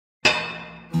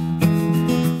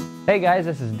Hey guys,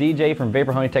 this is DJ from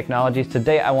Vapor Honing Technologies.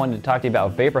 Today I wanted to talk to you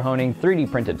about vapor honing 3D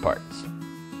printed parts.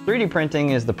 3D printing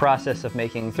is the process of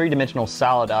making three-dimensional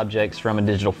solid objects from a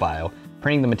digital file,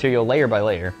 printing the material layer by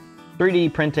layer.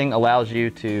 3D printing allows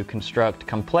you to construct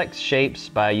complex shapes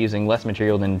by using less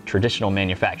material than traditional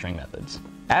manufacturing methods.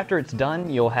 After it's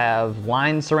done, you'll have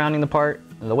lines surrounding the part.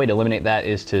 The way to eliminate that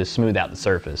is to smooth out the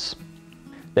surface.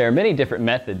 There are many different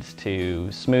methods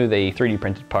to smooth a 3D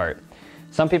printed part.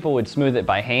 Some people would smooth it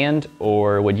by hand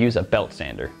or would use a belt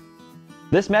sander.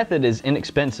 This method is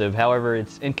inexpensive, however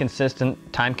it's inconsistent,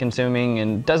 time-consuming,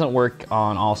 and doesn't work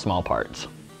on all small parts.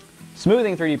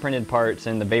 Smoothing 3D printed parts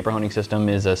in the vapor honing system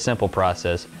is a simple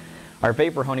process. Our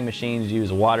vapor honing machines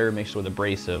use water mixed with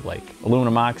abrasive like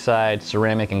aluminum oxide,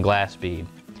 ceramic, and glass bead.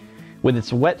 With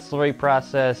its wet slurry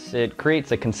process, it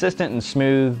creates a consistent and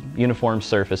smooth, uniform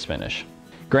surface finish.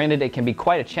 Granted, it can be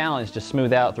quite a challenge to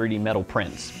smooth out 3D metal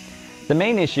prints. The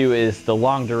main issue is the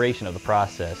long duration of the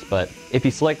process, but if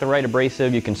you select the right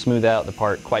abrasive, you can smooth out the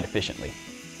part quite efficiently.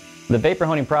 The vapor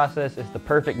honing process is the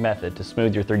perfect method to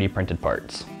smooth your 3D printed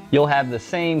parts. You'll have the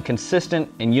same consistent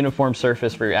and uniform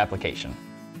surface for your application.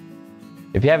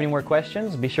 If you have any more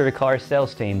questions, be sure to call our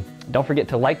sales team. Don't forget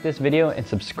to like this video and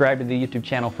subscribe to the YouTube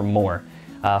channel for more.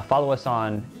 Follow us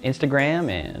on Instagram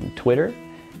and Twitter,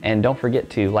 and don't forget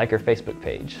to like our Facebook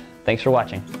page. Thanks for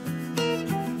watching.